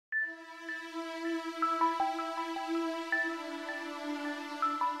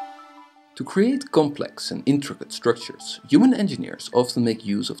To create complex and intricate structures, human engineers often make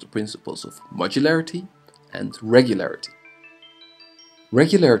use of the principles of modularity and regularity.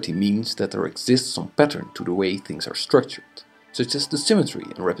 Regularity means that there exists some pattern to the way things are structured, such as the symmetry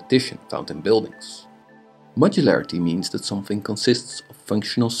and repetition found in buildings. Modularity means that something consists of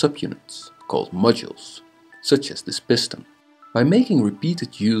functional subunits, called modules, such as this piston. By making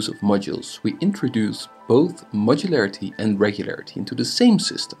repeated use of modules, we introduce both modularity and regularity into the same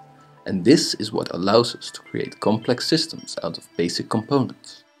system, and this is what allows us to create complex systems out of basic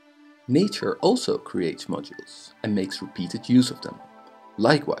components. Nature also creates modules and makes repeated use of them,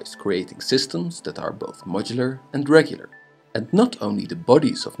 likewise creating systems that are both modular and regular. And not only the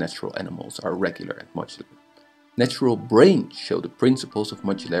bodies of natural animals are regular and modular. Natural brains show the principles of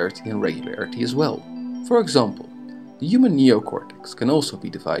modularity and regularity as well. For example, the human neocortex can also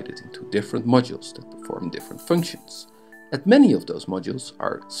be divided into different modules that perform different functions, and many of those modules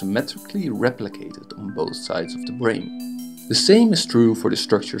are symmetrically replicated on both sides of the brain. The same is true for the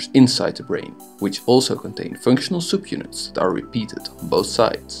structures inside the brain, which also contain functional subunits that are repeated on both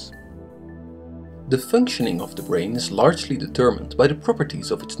sides. The functioning of the brain is largely determined by the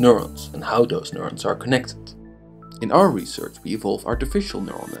properties of its neurons and how those neurons are connected. In our research, we evolve artificial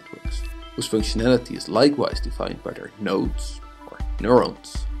neural networks, whose functionality is likewise defined by their nodes, or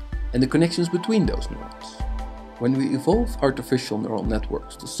neurons, and the connections between those neurons. When we evolve artificial neural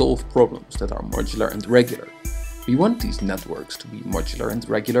networks to solve problems that are modular and regular, we want these networks to be modular and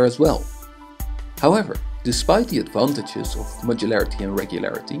regular as well. However, despite the advantages of modularity and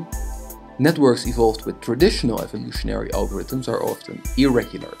regularity, networks evolved with traditional evolutionary algorithms are often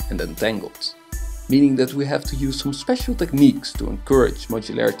irregular and entangled, meaning that we have to use some special techniques to encourage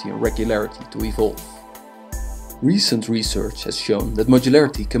modularity and regularity to evolve. Recent research has shown that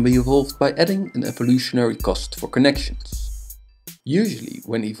modularity can be evolved by adding an evolutionary cost for connections. Usually,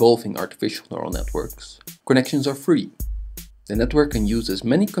 when evolving artificial neural networks, connections are free. The network can use as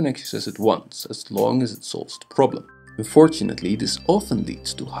many connections as it wants, as long as it solves the problem. Unfortunately, this often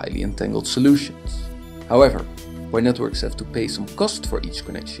leads to highly entangled solutions. However, when networks have to pay some cost for each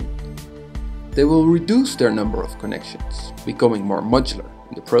connection, they will reduce their number of connections, becoming more modular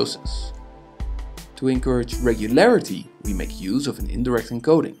in the process. To encourage regularity, we make use of an indirect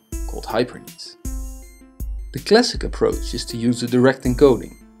encoding, called HyperNeat. The classic approach is to use a direct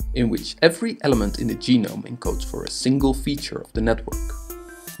encoding, in which every element in the genome encodes for a single feature of the network.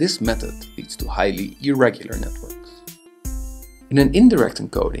 This method leads to highly irregular networks. In an indirect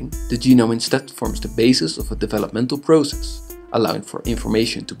encoding, the genome instead forms the basis of a developmental process, allowing for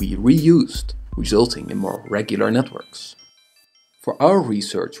information to be reused, resulting in more regular networks. For our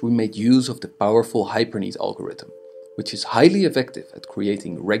research, we made use of the powerful HyperNeat algorithm, which is highly effective at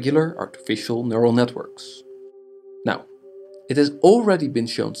creating regular artificial neural networks. Now, it has already been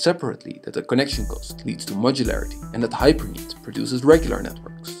shown separately that the connection cost leads to modularity and that HyperNeat produces regular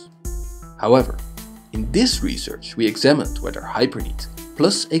networks. However, in this research, we examined whether HyperNeat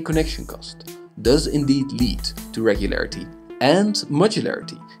plus a connection cost does indeed lead to regularity and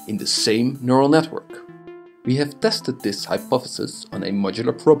modularity in the same neural network. We have tested this hypothesis on a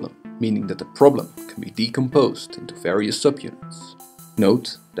modular problem, meaning that the problem can be decomposed into various subunits.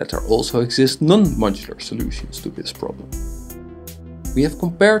 Note that there also exist non-modular solutions to this problem. We have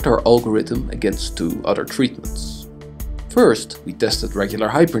compared our algorithm against two other treatments. First, we tested regular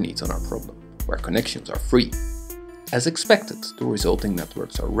HyperNeat on our problem, where connections are free. As expected, the resulting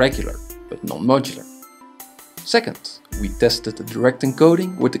networks are regular, but non-modular. Second, we tested the direct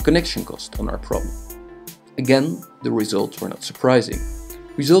encoding with the connection cost on our problem. Again, the results were not surprising.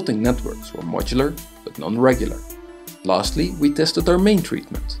 Resulting networks were modular, but non-regular. Lastly, we tested our main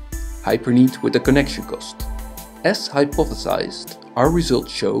treatment, HyperNeat with the connection cost. As hypothesized, our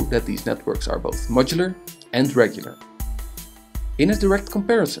results show that these networks are both modular and regular. In a direct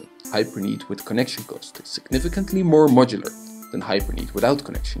comparison, HyperNeat with connection cost is significantly more modular than HyperNeat without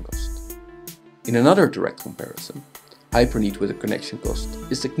connection cost. In another direct comparison, HyperNeat with a connection cost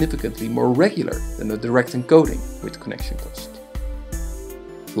is significantly more regular than a direct encoding with connection cost.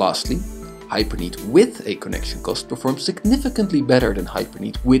 Lastly, HyperNeat with a connection cost performs significantly better than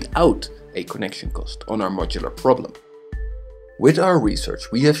HyperNeat without a connection cost on our modular problem. With our research,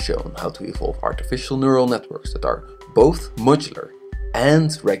 we have shown how to evolve artificial neural networks that are both modular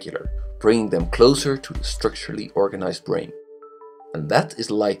and regular, bringing them closer to the structurally organized brain. And that is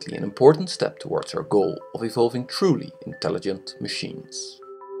likely an important step towards our goal of evolving truly intelligent machines.